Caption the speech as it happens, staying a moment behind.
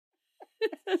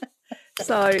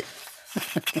So,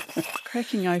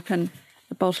 cracking open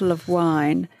a bottle of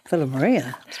wine. Villa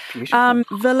Maria. It's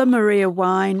beautiful. Villa Maria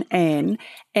wine, Anne.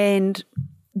 And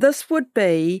this would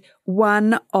be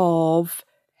one of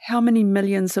how many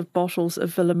millions of bottles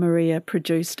of Villa Maria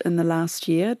produced in the last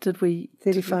year?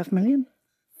 35 million?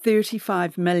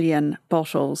 35 million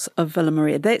bottles of Villa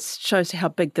Maria. That shows how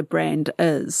big the brand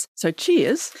is. So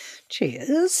cheers.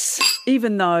 Cheers.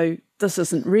 Even though this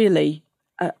isn't really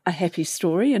a happy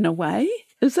story in a way,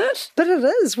 is it? But it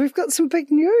is. We've got some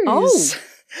big news. Oh.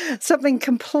 Something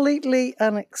completely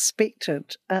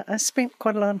unexpected. I spent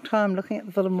quite a long time looking at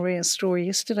the Villa Maria story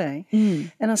yesterday,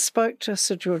 and I spoke to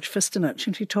Sir George Fistenich,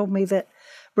 and he told me that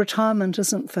retirement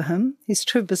isn't for him. He's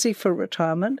too busy for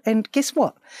retirement. And guess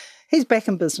what? He's back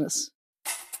in business.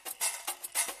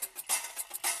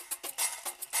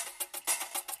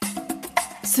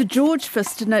 Sir George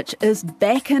Fistenich is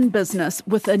back in business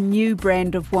with a new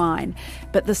brand of wine,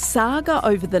 but the saga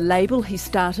over the label he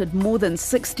started more than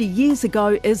 60 years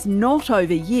ago is not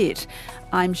over yet.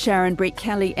 I'm Sharon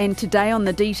Brett-Kelly, and today on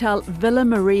The Detail, Villa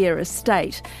Maria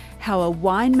Estate, how a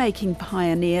winemaking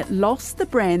pioneer lost the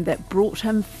brand that brought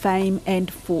him fame and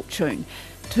fortune.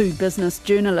 Two business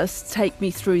journalists take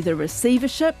me through the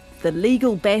receivership, the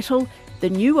legal battle, the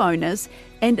new owners,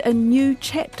 and a new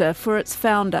chapter for its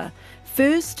founder.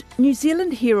 First, New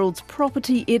Zealand Herald's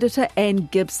property editor Anne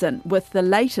Gibson with the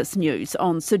latest news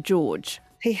on Sir George.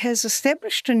 He has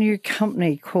established a new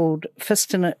company called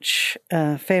Fistenich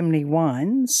Family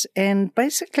Wines, and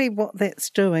basically what that's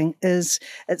doing is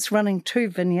it's running two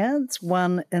vineyards,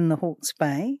 one in the Hawke's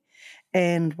Bay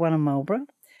and one in Marlborough.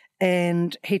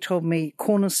 And he told me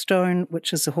Cornerstone,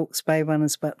 which is the Hawke's Bay one,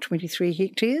 is about 23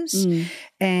 hectares.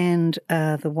 And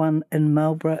the one in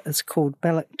Marlborough is called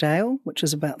Ballockdale, which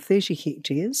is about 30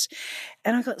 hectares.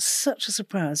 And I got such a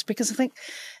surprise because I think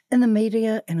in the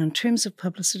media and in terms of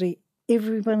publicity,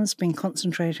 everyone has been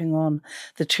concentrating on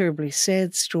the terribly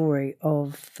sad story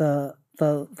of the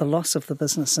loss of the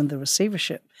business and the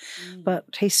receivership. But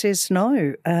he says,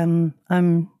 no,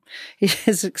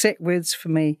 his exact words for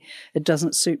me, it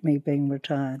doesn't suit me being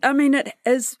retired. I mean, it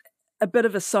is a bit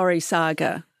of a sorry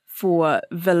saga for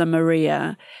Villa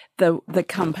Maria, the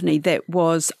company that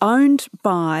was owned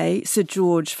by Sir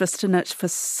George Fistenich for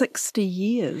 60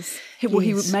 years. He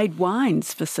made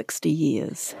wines for 60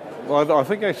 years. Well, I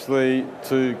think actually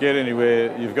to get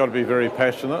anywhere, you've got to be very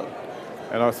passionate.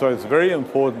 And so it's very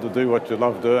important to do what you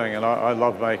love doing. And I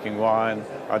love making wine.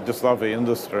 I just love the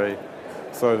industry.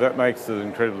 So that makes it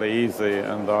incredibly easy.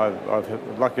 And I've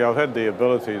had the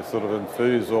ability to sort of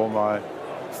infuse all my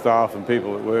staff and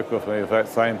people that work with me with that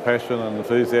same passion and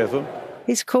enthusiasm.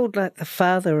 He's called like the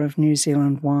father of New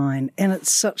Zealand wine. And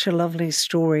it's such a lovely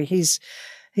story. He's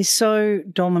so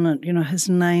dominant, his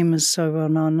name is so well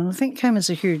known. And I think it came as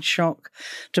a huge shock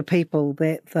to people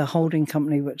that the holding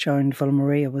company which owned Villa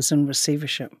Maria was in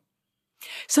receivership.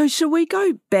 So shall we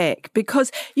go back?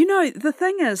 Because, the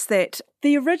thing is that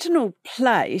the original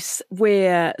place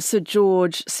where Sir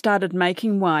George started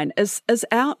making wine is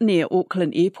out near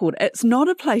Auckland Airport. It's not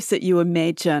a place that you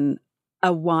imagine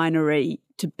a winery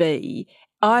to be.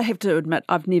 I have to admit,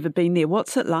 I've never been there.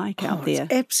 What's it like out there?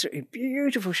 It's absolutely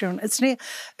beautiful, Sharon. It's near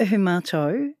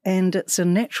Uhumato, and it's a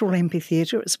natural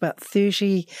amphitheatre. It's about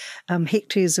 30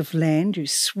 hectares of land. You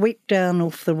sweep down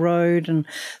off the road and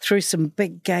through some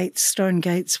big gates, stone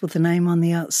gates with the name on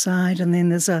the outside, and then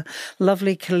there's a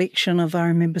lovely collection of, I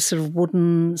remember, sort of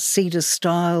wooden,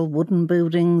 cedar-style wooden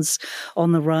buildings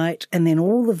on the right, and then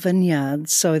all the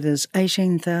vineyards. So there's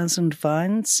 18,000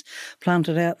 vines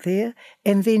planted out there,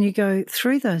 and then you go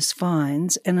through those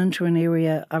vines and into an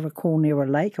area, I recall, near a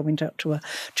lake. I went up to a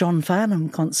John Farnham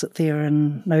concert there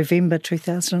in November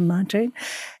 2019.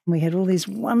 We had all these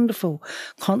wonderful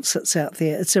concerts out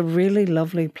there. It's a really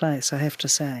lovely place, I have to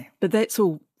say. But that's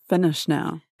all finished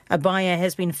now. A buyer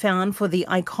has been found for the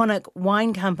iconic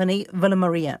wine company Villa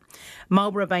Maria.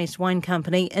 Marlborough-based wine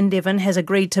company Indevon has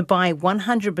agreed to buy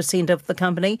 100% of the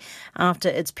company after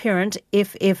its parent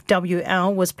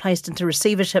FFWL was placed into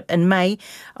receivership in May,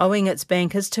 owing its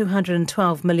bankers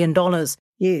 $212 million.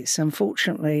 Yes,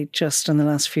 unfortunately, just in the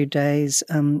last few days,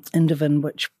 Indevon,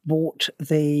 which bought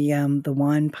the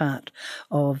wine part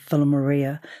of Villa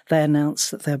Maria, they announced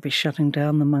that they'll be shutting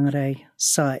down the Mangere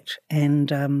site,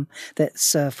 and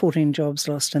that's 14 jobs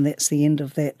lost, and that's the end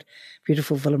of that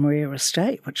beautiful Villa Maria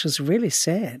estate, which is really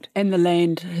sad. And the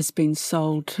land has been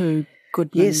sold to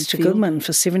Goodman Yes, to Field. Goodman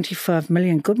for 75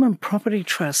 million. Goodman Property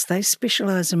Trust, they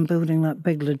specialise in building like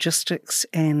big logistics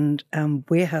and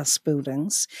warehouse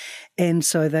buildings. And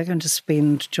so they're going to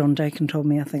spend, John Dakin told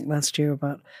me, I think last year,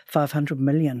 about 500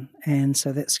 million. And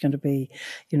so that's going to be,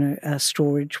 a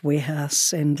storage,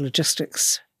 warehouse and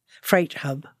logistics freight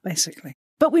hub, basically.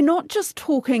 But we're not just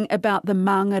talking about the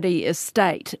Mangere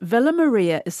estate. Villa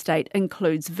Maria estate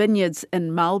includes vineyards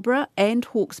in Marlborough and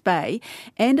Hawke's Bay,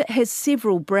 and it has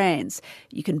several brands.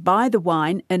 You can buy the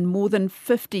wine in more than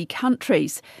 50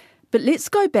 countries. But let's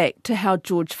go back to how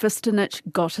George Fistenich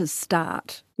got his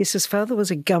start. Yes, his father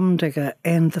was a gum digger,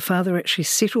 and the father actually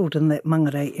settled in that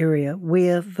Mangere area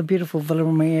where the beautiful Villa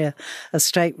Maria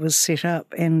estate was set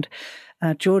up. And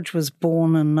George was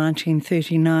born in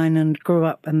 1939 and grew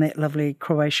up in that lovely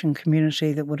Croatian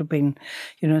community that would have been,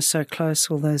 so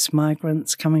close, all those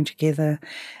migrants coming together.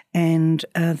 And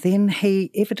then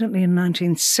he, evidently in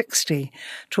 1960,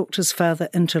 talked his father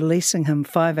into leasing him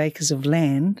 5 acres of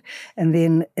land. And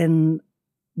then in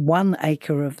 1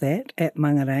 acre of that, at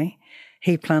Mangere,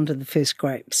 he planted the first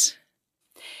grapes.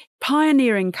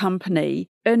 Pioneering company.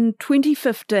 In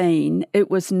 2015,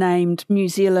 it was named New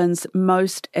Zealand's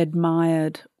most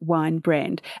admired wine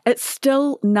brand. It's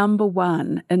still number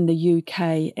 1 in the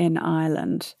UK and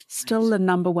Ireland. Still the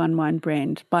number 1 wine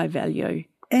brand by value.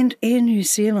 And Air New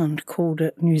Zealand called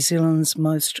it New Zealand's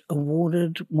most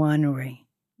awarded winery.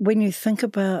 When you think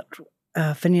about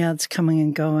vineyards coming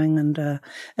and going and an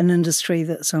industry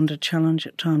that's under challenge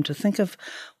at times, to think of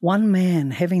one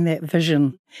man having that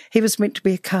vision. He was meant to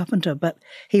be a carpenter, but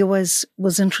he always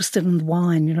was interested in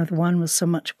wine. The wine was so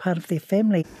much a part of their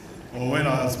family. Well, when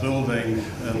I was building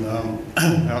in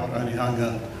out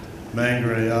Onehunga,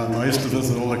 Mangere, I used to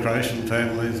visit all the Croatian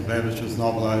families, Babbages,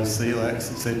 Nobelos,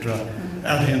 Selaks, etc.,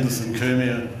 out Henderson,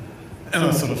 Kermia. And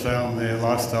I sort of found their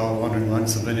lifestyle, wandering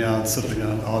amongst the vineyards, sipping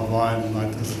an odd wine,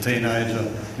 like as a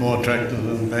teenager, more attractive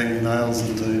than banging nails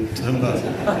into timber.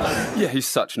 Yeah, he's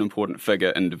such an important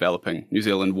figure in developing New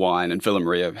Zealand wine, and Villa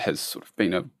Maria has sort of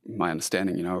been, my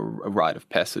understanding, a rite of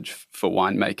passage for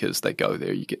winemakers. They go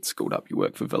there, you get schooled up, you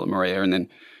work for Villa Maria, and then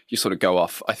you sort of go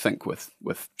off, I think, with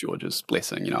George's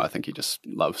blessing. I think he just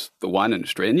loves the wine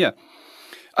industry. And yeah,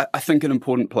 I think an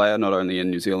important player, not only in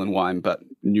New Zealand wine, but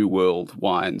New World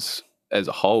wines as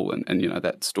a whole, and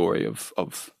that story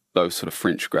of those sort of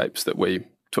French grapes that we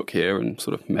took here and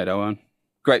sort of made our own.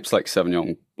 Grapes like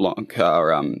Sauvignon Blanc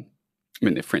are,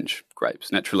 they're French grapes,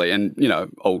 naturally, and,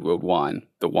 Old World wine,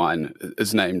 the wine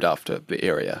is named after the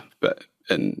area, but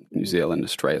in New Zealand,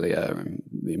 Australia, and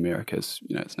the Americas,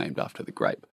 it's named after the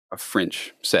grape. A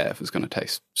French Sauv is going to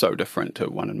taste so different to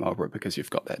one in Marlborough because you've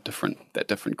got that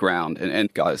different ground.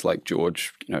 And guys like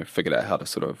George, figured out how to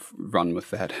sort of run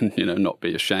with that and, not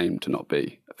be ashamed to not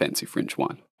be a fancy French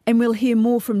wine. And we'll hear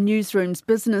more from Newsroom's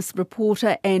business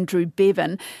reporter Andrew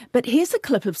Bevan. But here's a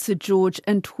clip of Sir George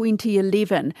in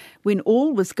 2011 when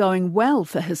all was going well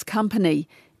for his company.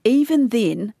 Even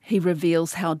then, he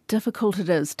reveals how difficult it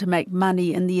is to make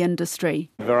money in the industry.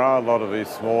 There are a lot of these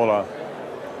smaller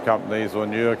companies or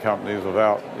newer companies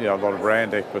without a lot of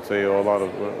brand equity or a lot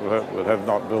of have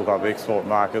not built up export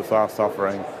markets are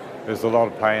suffering. There's a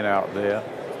lot of pain out there.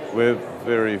 We're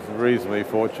very reasonably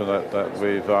fortunate that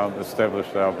we've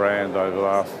established our brand over the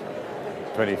last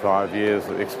 25 years,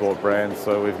 the export brand,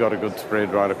 so we've got a good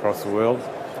spread right across the world.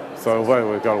 So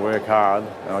we've got to work hard,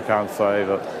 and I can't say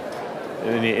that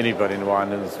anybody in the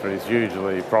wine industry is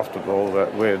hugely profitable,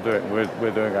 but we're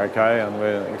doing okay, and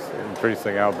we're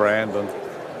increasing our brand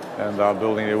and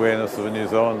building the awareness of New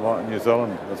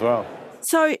Zealand as well.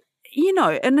 So,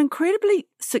 an incredibly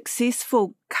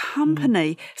successful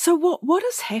company. So what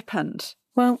has happened?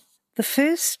 Well, the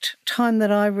first time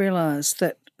that I realised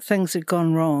that things had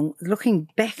gone wrong, looking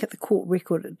back at the court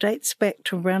record, it dates back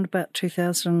to around about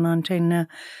 2019 now.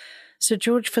 Sir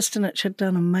George Fistenich had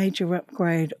done a major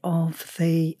upgrade of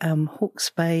the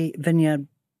Hawke's Bay vineyard,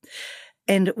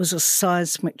 and it was a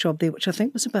seismic job there, which I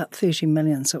think was about 30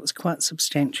 million, so it was quite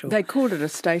substantial. They called it a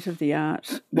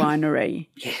state-of-the-art winery.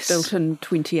 Yes. Built in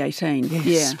 2018. Yes,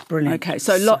 yeah. Brilliant. Okay,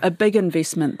 so a big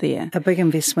investment there. A big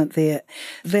investment there.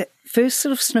 That first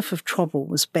sort of sniff of trouble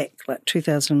was back like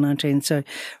 2019, so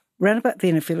round about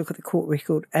then, if you look at the court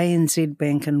record, ANZ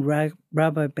Bank and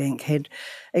Rabobank had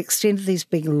extended these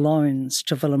big loans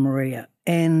to Villa Maria,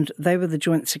 and they were the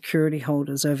joint security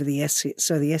holders over the assets.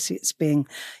 So the assets being,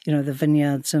 the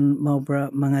vineyards in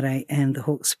Marlborough, Mangere and the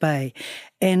Hawke's Bay.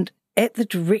 And at the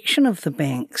direction of the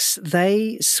banks,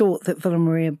 they sought that Villa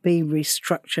Maria be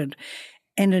restructured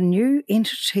And a new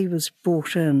entity was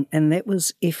brought in, and that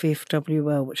was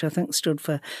FFWL, which I think stood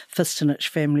for Fistonich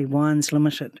Family Wines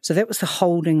Limited. So that was the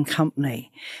holding company.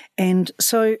 And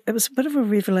so it was a bit of a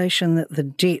revelation that the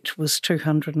debt was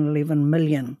 $211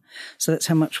 million. So that's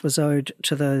how much was owed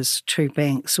to those two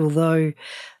banks, although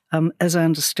as I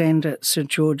understand it, Sir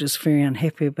George is very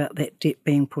unhappy about that debt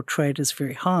being portrayed as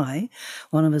very high.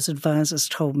 One of his advisors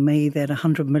told me that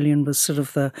 $100 million was sort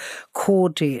of the core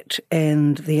debt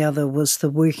and the other was the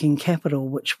working capital,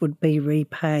 which would be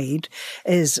repaid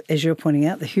as you're pointing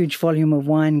out, the huge volume of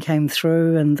wine came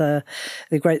through and the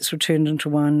grapes were turned into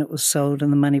wine that was sold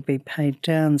and the money be paid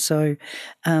down. So,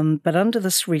 but under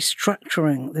this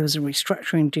restructuring, there was a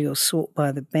restructuring deal sought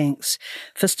by the banks.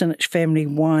 Fistonich Family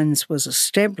Wines was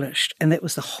established, and that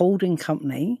was the holding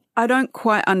company. I don't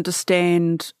quite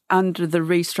understand under the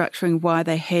restructuring why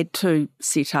they had to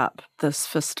set up this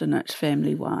Fistonich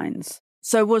Family Wines.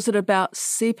 So was it about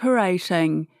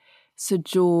separating Sir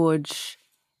George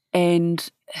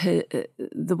and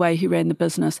the way he ran the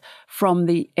business from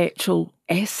the actual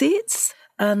assets?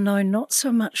 No, not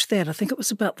so much that. I think it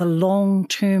was about the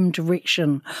long-term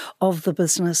direction of the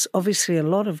business. Obviously, a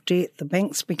lot of debt, the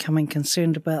banks becoming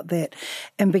concerned about that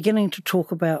and beginning to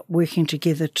talk about working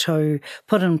together to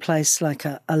put in place like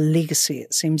a legacy.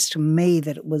 It seems to me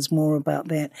that it was more about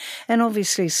that. And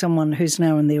obviously someone who's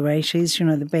now in their 80s,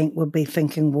 the bank would be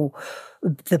thinking, well,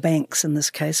 the banks in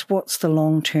this case, what's the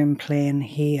long-term plan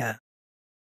here?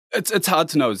 It's hard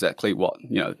to know exactly what,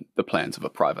 the plans of a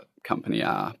private company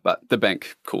are, but the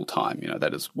bank called time,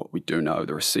 that is what we do know.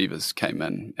 The receivers came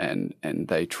in and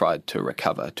they tried to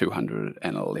recover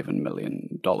 $211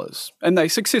 million. And they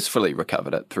successfully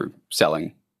recovered it through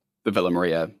selling the Villa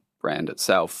Maria brand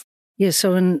itself. Yeah,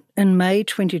 so in May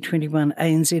 2021,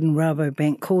 ANZ and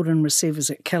Rabobank called in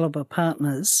receivers at Calibre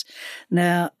Partners.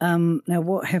 Now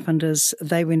what happened is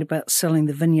they went about selling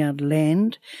the vineyard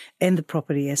land and the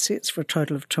property assets for a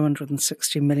total of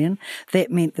 $260 million.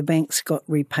 That meant the banks got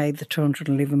repaid the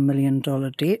 $211 million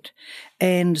debt,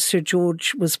 and Sir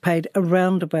George was paid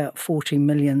around about $40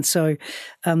 million. So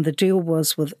the deal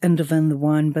was with Indivin, the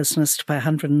wine business, to pay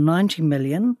 $190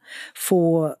 million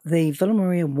for the Villa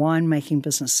Maria winemaking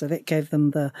business. So that gave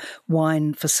them the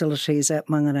wine facilities at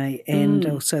Mangere and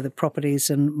also the properties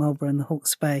in Marlborough and the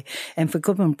Hawke's Bay. And for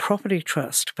Goodman Property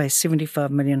Trust to pay $75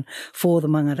 million for the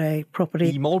Mangere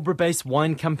property. The Marlborough-based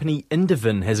wine company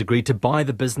Indivin has agreed to buy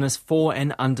the business for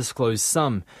an undisclosed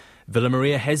sum. Villa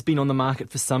Maria has been on the market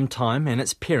for some time, and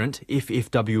its parent,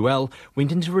 FFWL,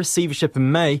 went into receivership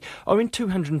in May, owing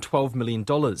 $212 million.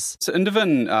 So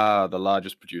Indivin are the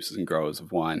largest producers and growers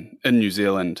of wine in New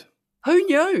Zealand. Who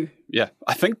knew? Yeah,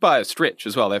 I think by a stretch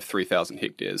as well. They have 3,000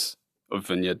 hectares of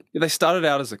vineyard. They started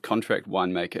out as a contract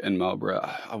winemaker in Marlborough,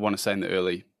 I want to say in the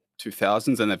early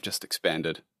 2000s, and they've just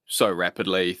expanded so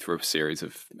rapidly through a series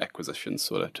of acquisitions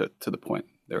sort of to the point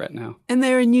they're at now. And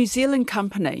they're a New Zealand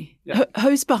company. Yeah.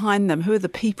 Who's behind them? Who are the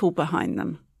people behind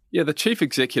them? Yeah, the chief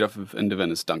executive of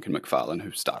Indivin is Duncan McFarlane,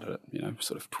 who started it,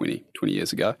 sort of 20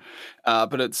 years ago.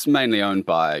 But it's mainly owned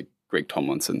by Greg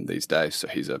Tomlinson these days, so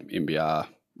he's a MBR,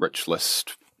 rich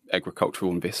list,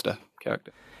 agricultural investor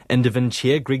character. Indivin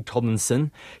chair Greg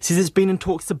Tomlinson says it's been in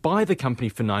talks to buy the company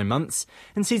for 9 months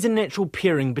and sees a natural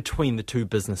pairing between the two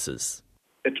businesses.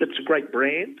 It's a great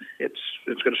brand. It's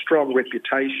got a strong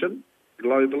reputation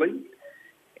globally,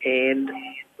 and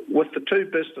with the two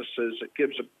businesses, it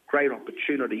gives a great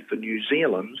opportunity for New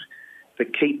Zealand to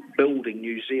keep building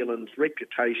New Zealand's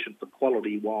reputation for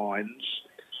quality wines,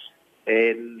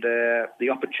 and the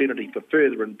opportunity for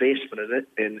further investment in it,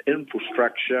 in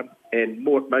infrastructure, and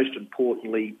most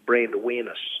importantly, brand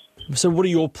awareness. So what are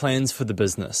your plans for the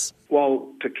business?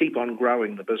 Well, to keep on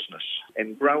growing the business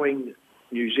and growing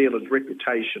New Zealand's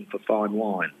reputation for fine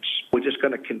wines. We're just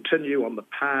going to continue on the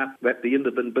path that the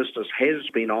Indivin business has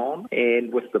been on,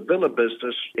 and with the Villa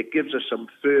business, it gives us some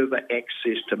further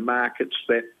access to markets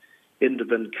that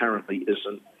Indivin currently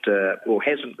isn't or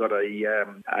hasn't got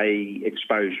a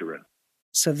exposure in.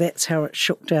 So that's how it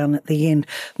shook down at the end,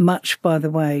 much, by the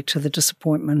way, to the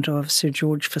disappointment of Sir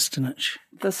George Fistonich.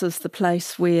 This is the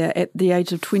place where, at the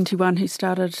age of 21, he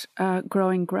started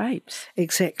growing grapes.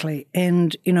 Exactly.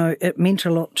 And, it meant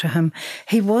a lot to him.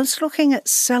 He was looking at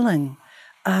selling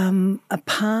a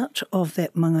part of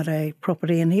that Mangere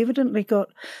property, and he evidently got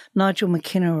Nigel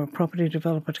McKenna, a property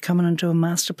developer, to come in and do a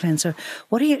master plan. So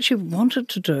what he actually wanted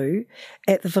to do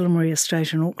at the Villa Maria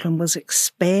estate in Auckland was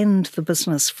expand the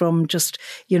business from just,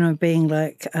 being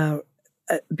like a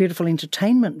beautiful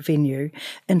entertainment venue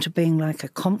into being like a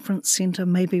conference centre,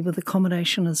 maybe with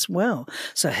accommodation as well.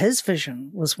 So his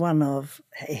vision was one of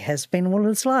he has been all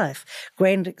his life.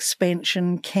 Grand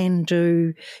expansion, can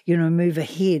do, move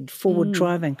ahead, forward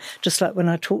driving. Just like when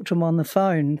I talked to him on the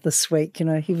phone this week,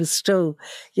 he was still,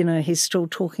 he's still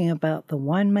talking about the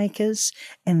winemakers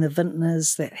and the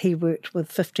vintners that he worked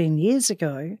with 15 years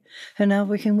ago who are now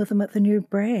working with him at the new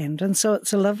brand. And so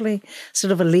it's a lovely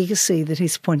sort of a legacy that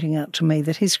he's pointing out to me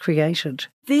that he's created.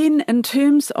 Then in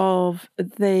terms of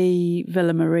the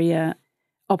Villa Maria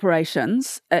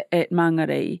operations at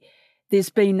Mangere, there's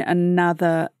been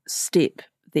another step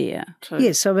there too.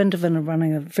 Yeah, so Indivin are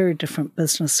running a very different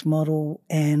business model,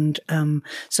 and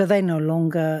so they no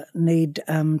longer need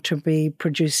to be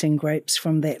producing grapes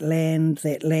from that land.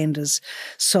 That land is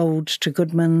sold to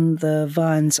Goodman. The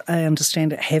vines, I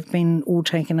understand it, have been all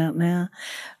taken out now.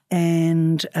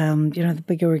 And, the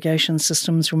big irrigation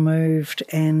system's removed,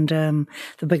 and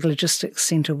the big logistics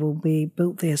centre will be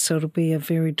built there. So it'll be a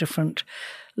very different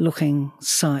looking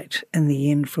site in the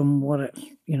end from what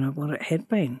it had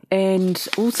been. And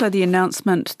also the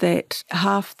announcement that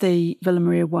half the Villa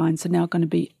Maria wines are now going to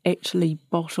be actually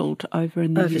bottled over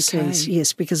in the overseas, UK.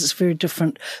 Yes, because it's a very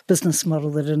different business model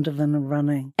that Indivin are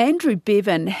running. Andrew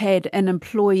Bevan had an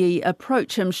employee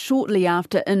approach him shortly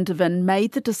after Indivin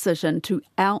made the decision to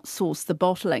outsource the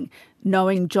bottling,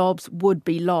 knowing jobs would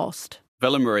be lost.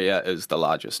 Villa Maria is the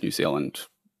largest New Zealand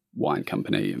wine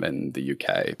company in the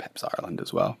UK, perhaps Ireland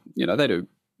as well. They do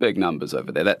big numbers over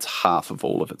there. That's half of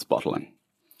all of its bottling.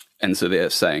 And so they're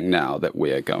saying now that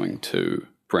we're going to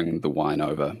bring the wine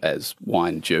over as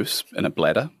wine juice in a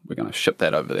bladder. We're going to ship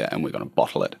that over there and we're going to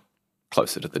bottle it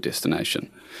closer to the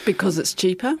destination. Because it's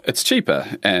cheaper? It's cheaper.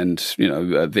 And,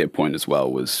 their point as well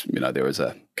was, there is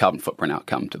a carbon footprint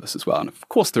outcome to this as well. And of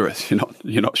course there is.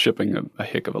 You're not shipping a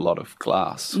heck of a lot of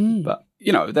glass. But,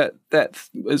 that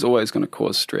is always going to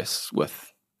cause stress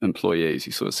with employees.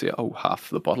 You sort of see, half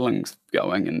the bottling's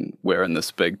going and we're in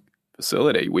this big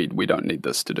facility. We don't need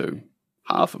this to do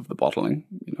half of the bottling.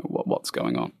 What's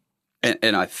going on?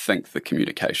 And I think the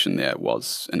communication there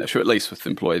was an issue, at least with the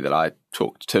employee that I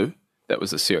talked to. That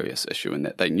was a serious issue in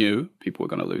that they knew people were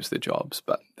going to lose their jobs,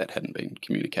 but that hadn't been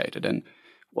communicated and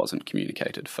wasn't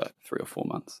communicated for 3 or 4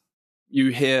 months.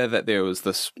 You hear that there was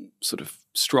this sort of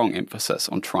strong emphasis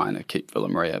on trying to keep Villa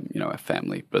Maria, a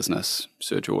family business.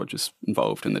 Sir George is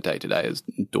involved in the day-to-day, his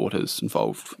daughter's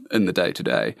involved in the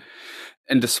day-to-day.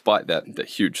 And despite that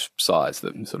huge size,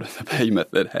 the sort of the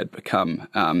behemoth that had become,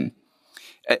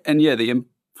 the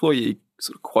employee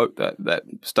sort of quote that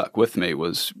stuck with me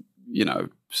was,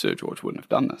 Sir George wouldn't have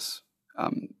done this.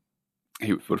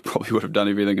 He probably would have done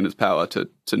everything in his power to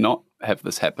not have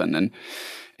this happen. And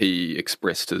he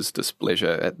expressed his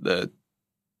displeasure at the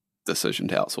decision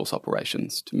to outsource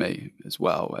operations to me as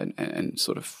well, and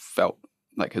sort of felt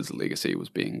like his legacy was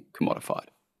being commodified.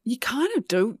 You kind of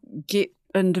do get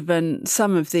into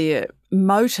some of their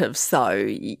motives, though.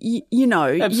 Absolutely, you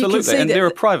can see and that they're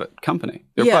a private company.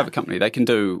 They're a private company. They can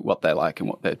do what they like, and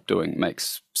what they're doing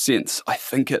makes sense. I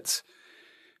think it's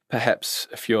perhaps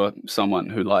if you're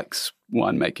someone who likes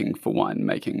winemaking for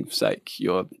winemaking's sake,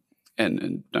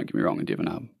 and don't get me wrong, Devon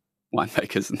are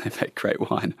winemakers and they make great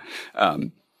wine,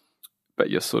 but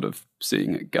you're sort of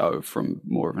seeing it go from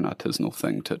more of an artisanal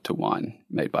thing to wine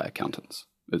made by accountants.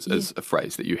 Is a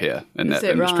phrase that you hear in that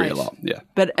industry a lot. Yeah.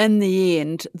 But in the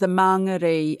end, the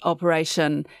Mangere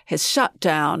operation has shut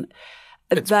down.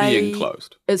 It's being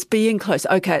closed. It's being closed.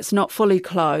 Okay, it's not fully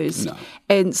closed. No.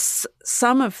 And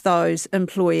some of those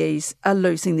employees are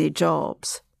losing their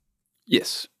jobs.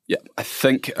 Yes. Yeah. I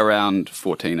think around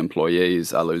 14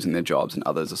 employees are losing their jobs and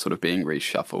others are sort of being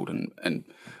reshuffled and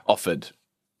offered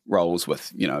roles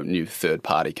with, new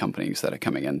third-party companies that are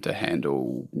coming in to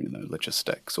handle,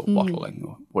 logistics or bottling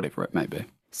or whatever it may be.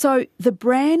 So the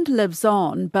brand lives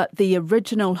on, but the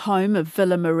original home of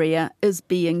Villa Maria is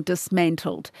being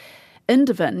dismantled.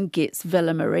 Indivin gets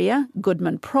Villa Maria,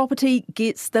 Goodman Property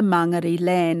gets the Mangere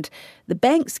land. The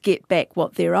banks get back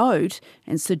what they're owed,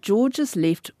 and Sir George is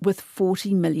left with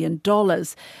 $40 million.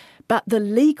 But the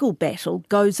legal battle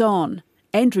goes on.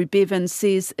 Andrew Bevan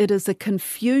says it is a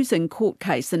confusing court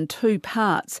case in 2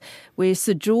 parts, where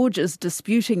Sir George is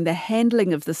disputing the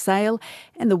handling of the sale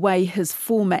and the way his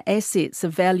former assets are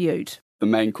valued. The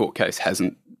main court case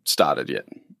hasn't started yet.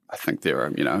 I think there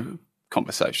are,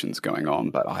 conversations going on,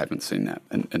 but I haven't seen that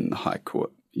in the High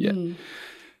Court yet.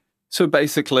 So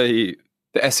basically,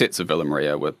 the assets of Villa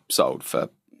Maria were sold for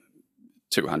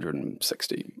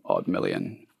 260 odd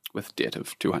million, with debt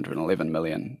of 211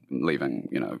 million, leaving,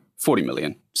 40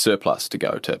 million surplus to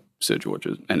go to Sir George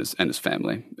and his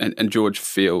family. And George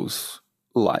feels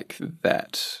like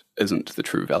that isn't the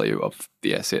true value of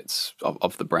the assets,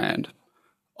 of the brand,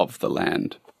 of the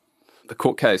land. the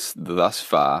court case thus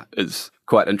far is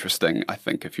quite interesting, I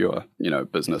think, if you're,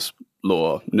 business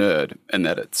law nerd, in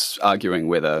that it's arguing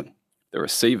whether the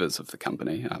receivers of the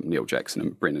company, Neil Jackson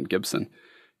and Brendan Gibson,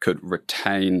 could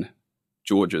retain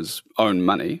George's own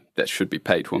money that should be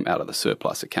paid to him out of the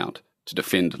surplus account to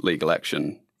defend legal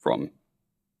action from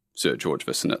Sir George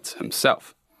Wissenich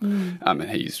himself. And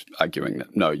he's arguing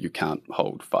that, no, you can't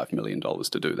hold $5 million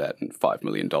to do that, and $5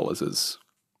 million is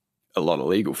a lot of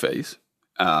legal fees.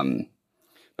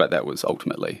 But that was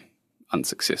ultimately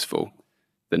unsuccessful.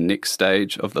 The next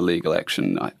stage of the legal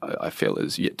action, I feel,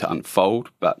 is yet to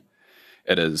unfold, but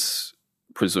it is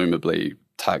presumably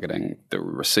targeting the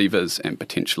receivers and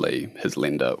potentially his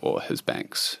lender or his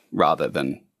banks, rather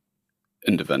than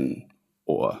Indevin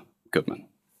or Goodman.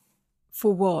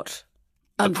 For what?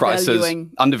 The prices,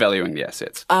 undervaluing the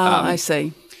assets. I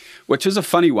see. Which is a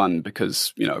funny one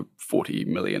because, 40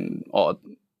 million odd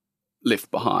left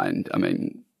behind. I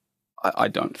mean, I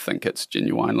don't think it's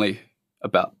genuinely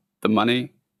about the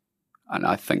money. And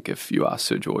I think if you ask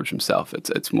Sir George himself,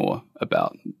 it's more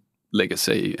about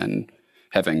legacy and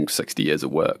having 60 years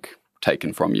of work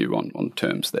taken from you on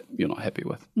terms that you're not happy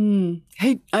with.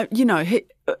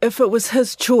 If it was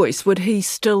his choice, would he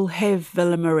still have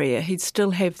Villa Maria? He'd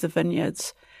still have the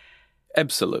vineyards?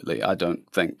 Absolutely. I don't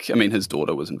think... his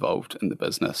daughter was involved in the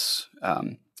business.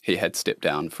 He had stepped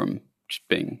down from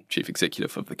being chief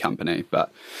executive of the company,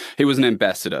 but he was an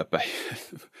ambassador. But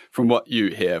from what you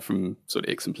hear from sort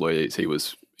of ex-employees, he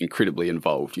was incredibly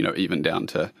involved, even down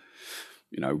to,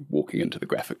 walking into the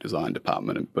graphic design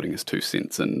department and putting his 2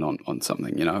 cents in on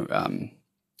something,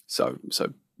 So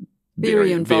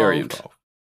very involved. Very involved.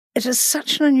 It is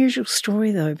such an unusual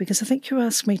story, though, because I think you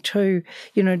asked me too,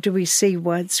 do we see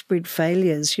widespread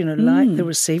failures, like the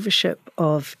receivership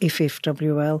of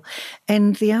FFWL?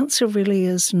 And the answer really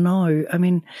is no.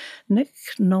 Nick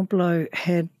Noblo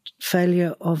had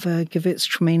failure of a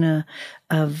Gewürztraminer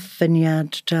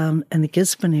vineyard down in the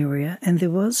Gisborne area, and there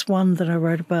was one that I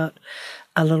wrote about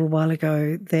a little while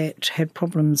ago that had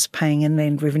problems paying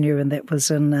inland revenue, and that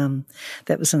was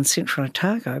in Central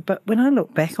Otago. But when I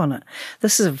look back on it,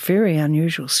 this is a very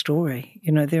unusual story.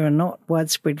 There are not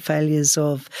widespread failures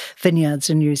of vineyards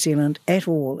in New Zealand at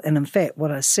all. And in fact,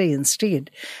 what I see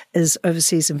instead is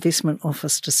Overseas Investment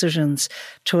Office decisions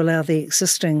to allow the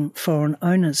existing foreign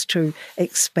owners to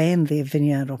expand their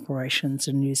vineyard operations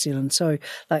in New Zealand. So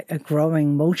like a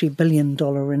growing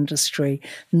multi-billion-dollar industry,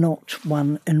 not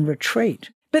one in retreat.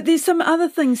 But there's some other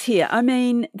things here.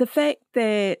 The fact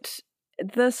that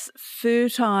this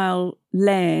fertile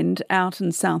land out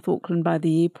in South Auckland by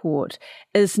the airport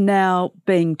is now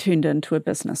being turned into a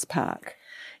business park.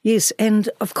 Yes, and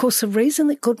of course the reason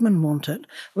that Goodman wanted,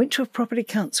 I went to a property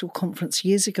council conference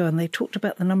years ago and they talked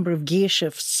about the number of gear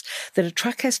shifts that a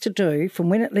truck has to do from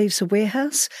when it leaves a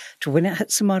warehouse to when it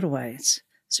hits the motorways.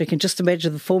 So you can just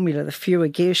imagine the formula, the fewer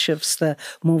gear shifts, the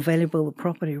more valuable the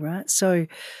property, right? So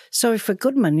for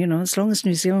Goodman, as long as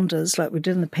New Zealanders, like we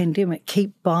did in the pandemic,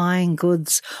 keep buying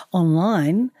goods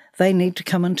online, they need to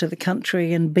come into the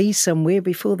country and be somewhere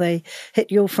before they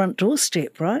hit your front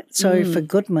doorstep, right? So for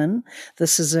Goodman,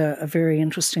 this is a very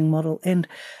interesting model. And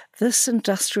this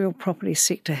industrial property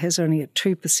sector has only a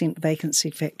 2% vacancy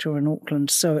factor in Auckland.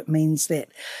 So it means that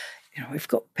we've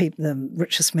got people, the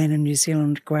richest man in New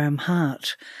Zealand, Graham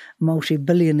Hart,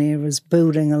 multi-billionaire, is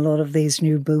building a lot of these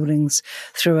new buildings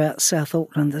throughout South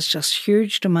Auckland. There's just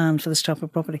huge demand for this type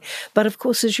of property. But of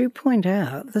course, as you point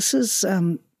out, this is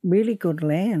really good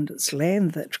land. It's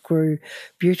land that grew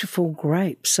beautiful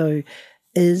grapes. So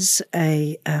is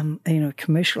a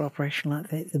commercial operation like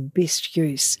that the best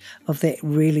use of that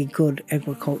really good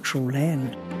agricultural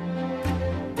land?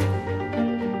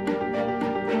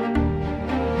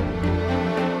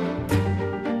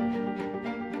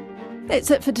 That's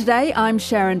it for today. I'm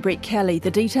Sharon Brett-Kelly. The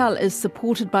Detail is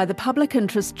supported by the Public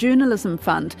Interest Journalism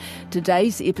Fund.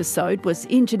 Today's episode was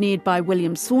engineered by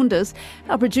William Saunders.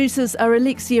 Our producers are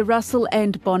Alexia Russell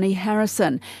and Bonnie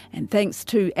Harrison. And thanks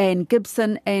to Anne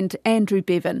Gibson and Andrew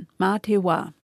Bevan. Mā te wā.